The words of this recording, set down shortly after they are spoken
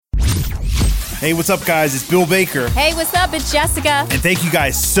Hey, what's up, guys? It's Bill Baker. Hey, what's up? It's Jessica. And thank you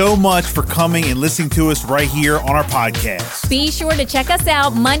guys so much for coming and listening to us right here on our podcast. Be sure to check us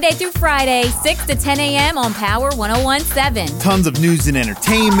out Monday through Friday, 6 to 10 a.m. on Power 101.7. Tons of news and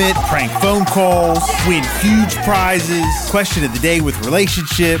entertainment, prank phone calls, win huge prizes, question of the day with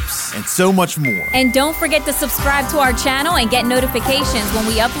relationships, and so much more. And don't forget to subscribe to our channel and get notifications when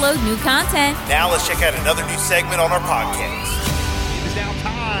we upload new content. Now let's check out another new segment on our podcast. It is now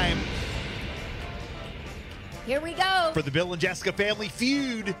time Here we go. for the Bill and Jessica Family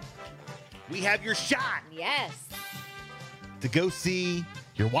Feud. We have your shot Yes. to go see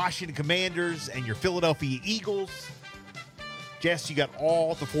your Washington Commanders and your Philadelphia Eagles. Jess, you got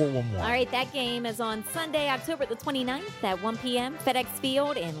all the 411. All right, that game is on Sunday, October the 29th at 1 p.m. FedEx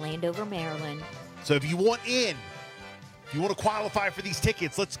Field in Landover, Maryland. So if you want in, if you want to qualify for these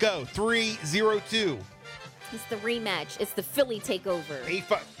tickets, let's go. 302. It's the rematch. It's the Philly takeover.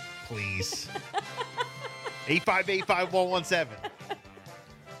 85. Please. 8585117.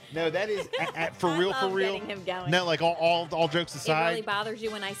 No, that is for I real, love for real. getting him going. No, like all jokes It aside. really bothers you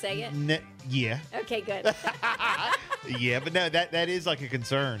when I say it? Yeah. Okay, good. Yeah, but no, that is like a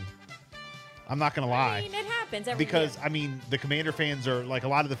concern. I'm not gonna lie. I mean, it happens every Because year. I mean, the Commander fans are like, a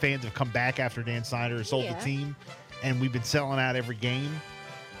lot of the fans have come back after Dan Snyder has sold Yeah. the team, and we've been selling out every game.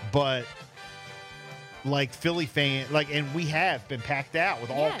 But like Philly fan, and we have been packed out with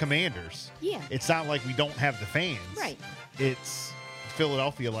all Yes. Commanders. Yeah. It's not like we don't have the fans. Right. It's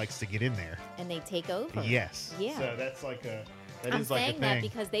Philadelphia likes to get in there. And they take over. Yes. Yeah. So that's like a I'm like a saying that thing.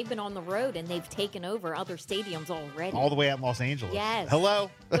 because they've been on the road and they've taken over other stadiums already. All the way out in Los Angeles. Yes.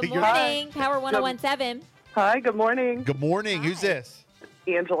 Hello. Good You're- morning, Power 101.7. Hi, good morning. Good morning. Who's Hi. this?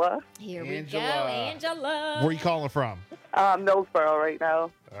 Angela. Here Angela. we go, Angela. Where are you calling from? Millsboro right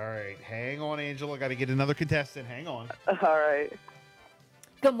now. All right. Hang on, Angela. Got to get another contestant. Hang on. All right.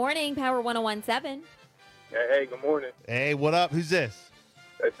 Good morning, Power 101.7. Hey, good morning. Hey, what up? Who's this?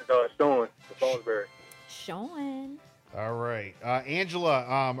 This is Sean from Salisbury. Sean. All right. Angela,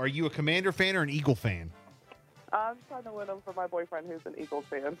 are you a Commander fan or an Eagle fan? I'm trying to win them for my boyfriend who's an Eagles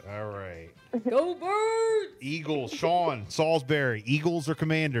fan. All right. Go Birds! Eagles. Sean, Salisbury. Eagles or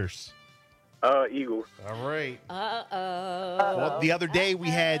Commanders? Eagles. All right. Uh-oh. Well, the other day we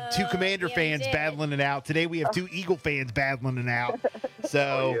had two Commander Yeah, fans we did. battling it out. Today we have two Eagle fans battling it out. So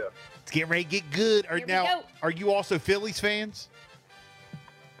Oh, yeah. it's getting ready to get good. Here we Now, go. are you also Phillies fans?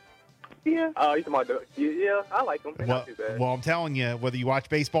 Yeah. You talking about yeah, I like them. They're Well, not too bad. well, I'm telling you, whether you watch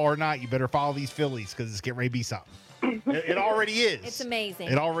baseball or not, you better follow these Phillies because it's getting ready to be something. It already is. It's amazing.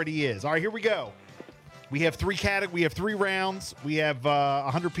 It already is. All right, here we go. We have we have 3 rounds. We have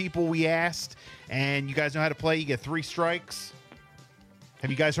 100 people we asked, and you guys know how to play. You get 3 strikes.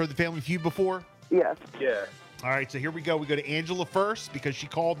 Have you guys heard the Family Feud before? Yes. Yeah. All right, so here we go. We go to Angela first because she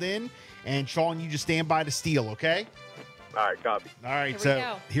called in, and Sean, you just stand by to steal, okay? All right, copy. All right, Here we so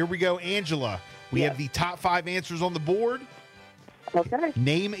go. here we go, Angela. We Yes. have the top 5 answers on the board. Okay.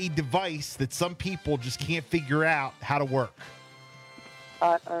 Name a device that some people just can't figure out how to work.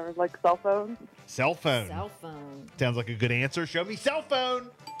 Like cell phones. Cell phone. Cell phone. Sounds like a good answer. Show me cell phone.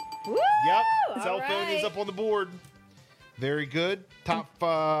 Woo! Yep. All Cell phone is right. up on the board. Very good. Top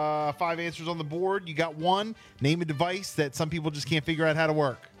 5 answers on the board. You got 1. Name a device that some people just can't figure out how to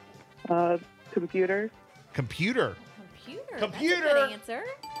work. Computer. Computer. Computer. Computer. That's a good answer.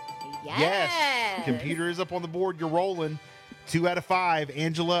 Yes. Computer is up on the board. You're rolling. 2 out of 5.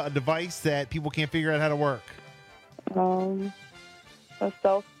 Angela, a device that people can't figure out how to work. A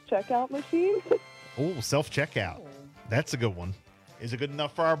self-checkout machine. Oh, self-checkout. That's a good one. Is it good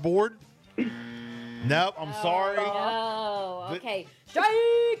enough for our board? Nope, I'm sorry. Oh, But- okay. Strike!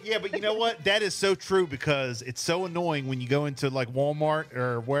 Yeah, but you know what? That is so true because it's so annoying when you go into like Walmart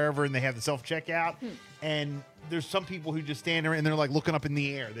or wherever and they have the self-checkout and there's some people who just stand there and they're like looking up in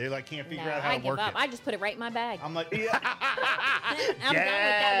the air. They like can't figure No, out how I to give work up. it. I just put it right in my bag. I'm like, I'm done with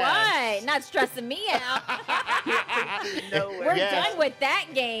that. What? Not stressing me out. No way. We're Yes. done with that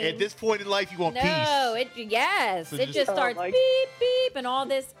game. At this point in life, you want no, peace. So it just- just Oh, starts my- beep beep and all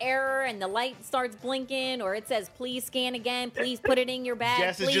this error and the light starts blinking or it says please scan again, please put it in your bag,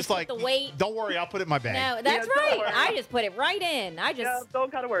 Jess please is just put like, the weight. don't worry, I'll put it in my bag. No, that's Yeah, don't right. worry. I just put it right in. I just Yeah,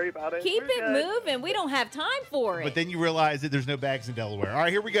 don't gotta worry about it. keep We're it good. moving. We don't have time for it. But then you realize that there's no bags in Delaware. All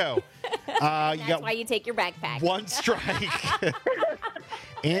right, here we go. You that's got why you take your backpack. 1 strike.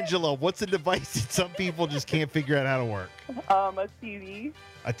 Angela, what's a device that some people just can't figure out how to work? A TV.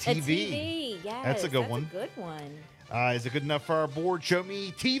 A A TV. TV, yes. That's a good one. That's a good one. Is it good enough for our board? Show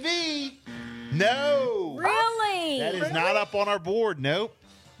me TV. No. Really? That is not up on our board. Nope.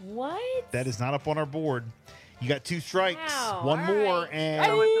 What? That is not up on our board. You got 2 strikes. Wow, One all more, right. and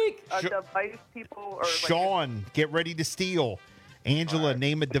A device, people, or like Sean, get ready to steal. Angela, All right.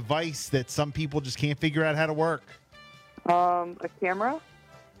 name a device that some people just can't figure out how to work. a camera.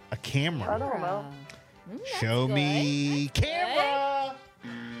 A camera. I don't know. That's Show good. me That's camera.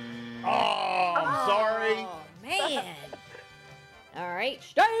 Oh, I'm sorry. Oh, man. All right,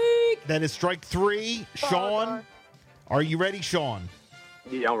 strike. That is strike 3. Sean, God. are you ready, Sean?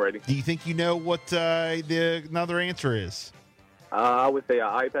 Yeah, I'm ready. Do you think you know what the another answer is? I would say an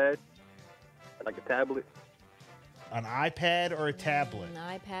iPad, like a tablet. An iPad or a tablet?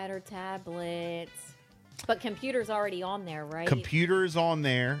 An iPad or tablet. But computer's already on there, right? Computer is on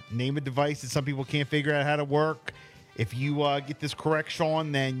there. Name a device that some people can't figure out how to work. If you get this correct,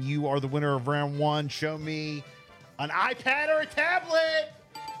 Sean, then you are the winner of round 1. Show me an iPad or a tablet.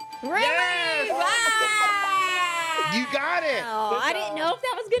 Really? Yes! Wow. You got it. Oh, I didn't know if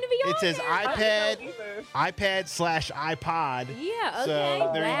that was going to be on It says there. iPad/iPod. Yeah, okay.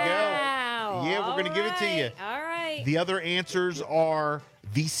 So, there you go. Wow. Yeah, we're gonna give it to you. All right. The other answers are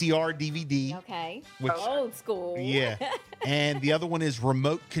VCR, DVD. Okay. Which- Old school. Yeah. And the other one is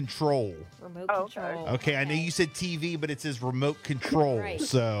remote control. Remote Oh, okay. control. Okay, I know you said TV, but it says remote control. Right.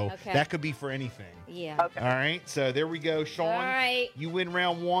 So Okay. that could be for anything. Yeah. Okay. All right, so there we go, Sean. All right. You win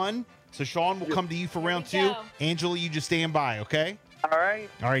round 1. So Sean will come to you for Here round we 2. go. Angela, you just stand by, okay? All right.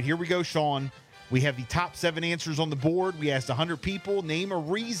 All right, here we go, Sean. We have the top 7 answers on the board. We asked 100 people. Name a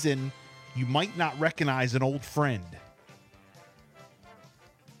reason you might not recognize an old friend.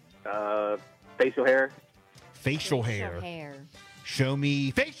 Facial hair. Facial hair. hair. Show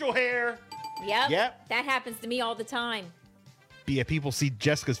me facial hair. Yep. Yep. That happens to me all the time. Yeah, people see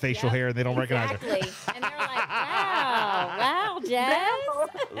Jessica's facial Yep, hair and they don't recognize her. Exactly. And they're like, wow,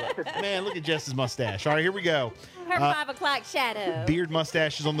 Jess. Man, look at Jess's mustache. All right, here we go. Her 5 o'clock shadow. Beard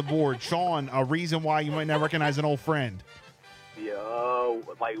mustache is on the board. Sean, a reason why you might not recognize an old friend. Yeah,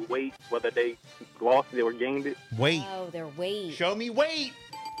 like weight, whether they lost it or gained it. Weight. Oh, their weight. Show me weight.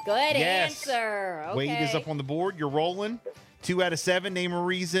 Good Yes. answer. Okay. Weight is up on the board. You're rolling. 2 out of 7. Name a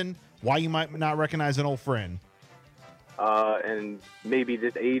reason why you might not recognize an old friend. And maybe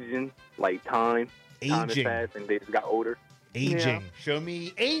just aging, like time. Time has Aging. passed and they just got older. Aging. Yeah. Show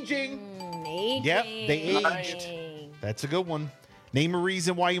me aging. Aging. Yep, they aged. That's a good one. Name a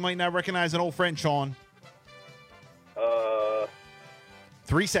reason why you might not recognize an old friend, Sean.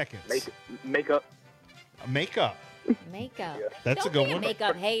 3 seconds. Makeup. Makeup. Makeup. Yeah. That's Don't a good be one.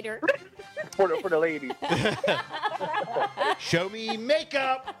 makeup hater. For the ladies. Show me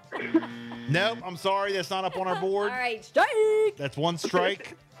makeup. Nope, I'm sorry. That's not up on our All board. right, strike. That's 1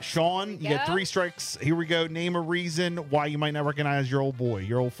 strike. Sean, you got go. 3 strikes. Here we go. Name a reason why you might not recognize your old boy,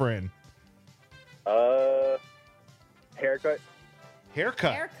 your old friend. Haircut.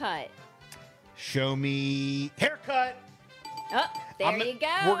 Haircut. Haircut. Show me haircut. Oh, there you go.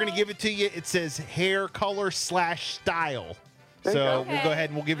 We're going to give it to you. It says hair color / style. So we'll go ahead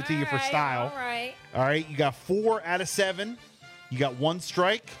and we'll give it to you for style. All right. All right, you got 4 out of 7. You got 1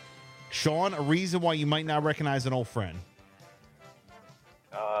 strike. Sean, a reason why you might not recognize an old friend.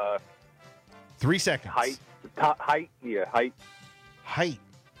 3 seconds. Height. Height. Yeah, height. Height.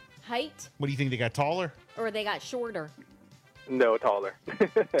 Height, What do you think? They got taller? or they got shorter. No, taller.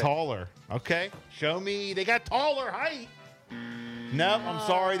 Taller. Okay. Show me. They got taller height. No, I'm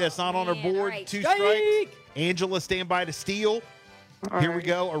sorry. That's not on our man. All board. right, 2 strike. strikes. Angela, stand by to steal. All Here we right.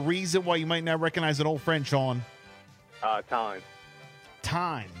 go. A reason why you might not recognize an old friend, Sean. Time.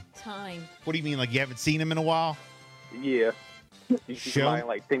 Time. Time. What do you mean? Like you haven't seen him in a while? Yeah. You see Show- somebody in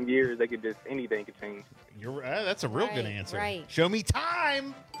like 10 years, they could just, anything could change. You're that's a real good Right, answer. right. Show me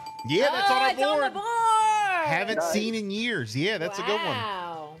time. Yeah, that's oh, on our it's board. on the board. Haven't Nice. seen in years. Yeah, that's a good one.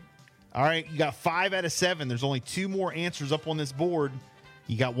 Wow. All right, you got 5 out of 7. There's only 2 more answers up on this board.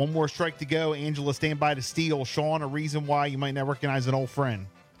 You got 1 more strike to go. Angela, stand by to steal. Sean, a reason why you might not recognize an old friend.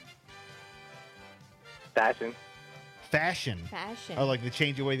 Fashion. Fashion. Fashion. Oh, like they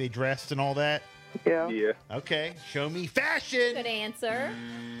change the way they dressed and all that? Yeah. Yeah. Okay, show me fashion. Good answer.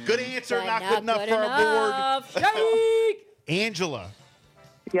 Good answer, But not good enough for our enough. board. Strike. Angela,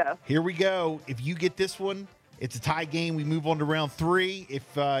 Yes. here we go. If you get this one, it's a tie game. We move on to round 3. If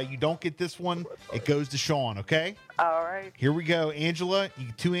you don't get this one, it goes to Sean, okay? All right. Here we go. Angela, you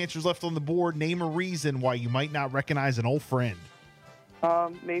 2 answers left on the board. Name a reason why you might not recognize an old friend.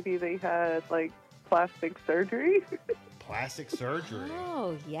 Maybe they had like plastic surgery. Plastic surgery.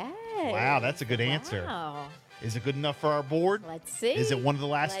 Oh, yes. Wow, that's a good answer. Wow. Is it good enough for our board? Let's see. Is it one of the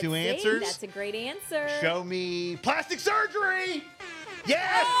last Let's 2 see. answers? That's a great answer. Show me plastic surgery.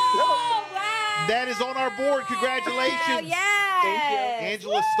 Yes! Oh, wow. That is on our board. Congratulations. Yes. Thank you.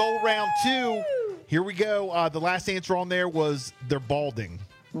 Angela stole round 2. Here we go. The last answer on there was they're balding.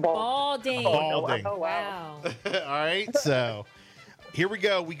 Balding. Balding. Oh, wow. Wow. All right, so here we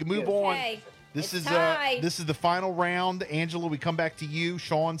go. We can move on. Okay. This It's is tied. this is the final round. Angela, we come back to you.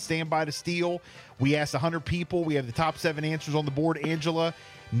 Sean, stand by to steal. We asked 100 people. We have the top 7 answers on the board. Angela,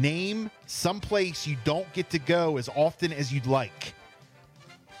 name some place you don't get to go as often as you'd like.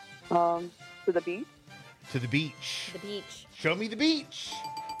 To the beach. To the beach. The beach. Show me the beach.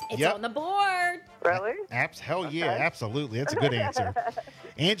 It's Yep. on the board. Really? Hell yeah, Okay. absolutely. That's a good answer.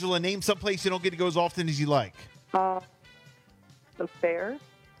 Angela, name some place you don't get to go as often as you like. The fair.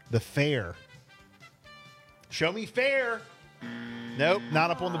 The fair. Show me fair. Nope, not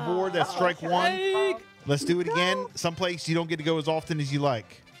up on the board. That's strike one. Let's do it again. Someplace you don't get to go as often as you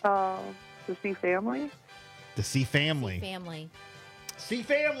like. To see family. To see family. Family. See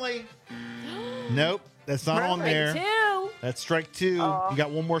family. Nope, that's not on there. Strike 2. That's strike 2. You got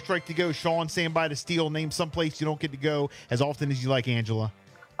one more strike to go. Sean, stand by to steal. Name someplace you don't get to go as often as you like, Angela.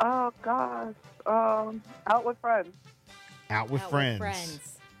 Oh gosh. Out with friends. Out with Out friends. With friends.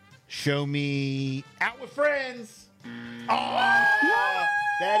 Show me out with friends. Oh,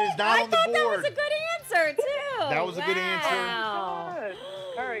 that is not I on the thought board. that was a good answer, too. That was a good answer. Wow. Good.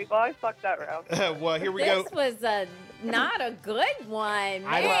 All right. Well, I sucked that round. Well, here we go. This was not a good one, man.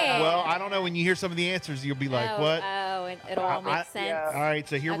 I don't know. When you hear some of the answers, you'll be like, oh, what? Oh, it all makes sense. yeah. All right,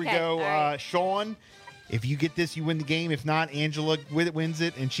 so here we Okay, go. all right. Sean, if you get this, you win the game. If not, Angela wins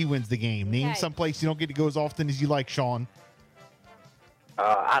it, and she wins the game. Name Okay. someplace you don't get to go as often as you like, Sean.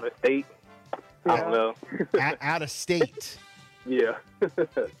 Out of state. I don't know. Out of state. Yeah.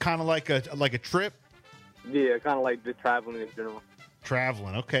 Kind of like a trip. Yeah, kind of like just traveling in general.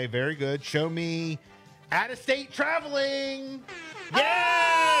 Traveling. Okay, very good. Show me out of state traveling.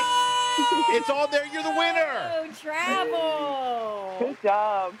 Yes! It's on there. You're the winner. Oh, travel. Good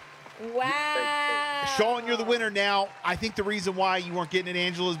job. Wow. Sean, you're the winner now. I think the reason why you weren't getting it,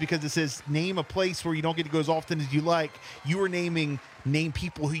 Angela, is because it says name a place where you don't get to go as often as you like. You were name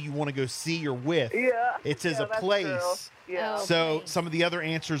people who you want to go see or with. Yeah. It says Yeah, a that's place. true. Yeah. Oh. So Okay. some of the other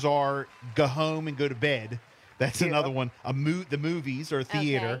answers are go home and go to bed. That's Yeah. another one. The movies or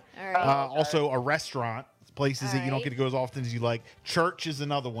theater. Okay, all right. Also a restaurant. Places All that you don't right. get to go as often as you like. Church is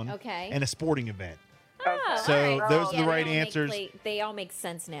another one. Okay. And a sporting event. Oh, So all right. those are the Yeah, right they all answers. They all make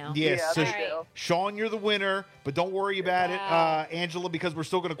sense now. Yes. Yeah, so they do. Sean, you're the winner, but don't worry about Wow. it, Angela, because we're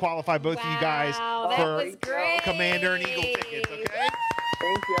still going to qualify both of you guys Wow, that for was great. Commander and Eagle tickets. Okay.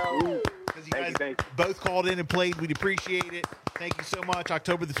 Thank you. Because you guys Thank you. both called in and played. We'd appreciate it. Thank you so much.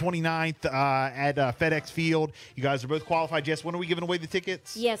 October the 29th at FedEx Field. You guys are both qualified. Jess, when are we giving away the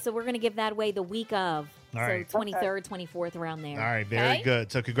tickets? Yeah, so we're going to give that away the week of. All so right. 23rd, 24th, around there. All right, very Okay?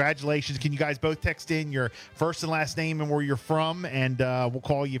 good. So congratulations. Can you guys both text in your first and last name and where you're from, and we'll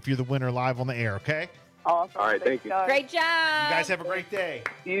call you if you're the winner live on the air, okay? Awesome. All right, thank you. guys. Great job. You guys have a great day.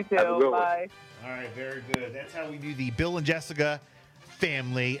 You too. Have a good one. Bye. All right, very good. That's how we do the Bill and Jessica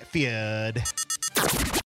Family Feud.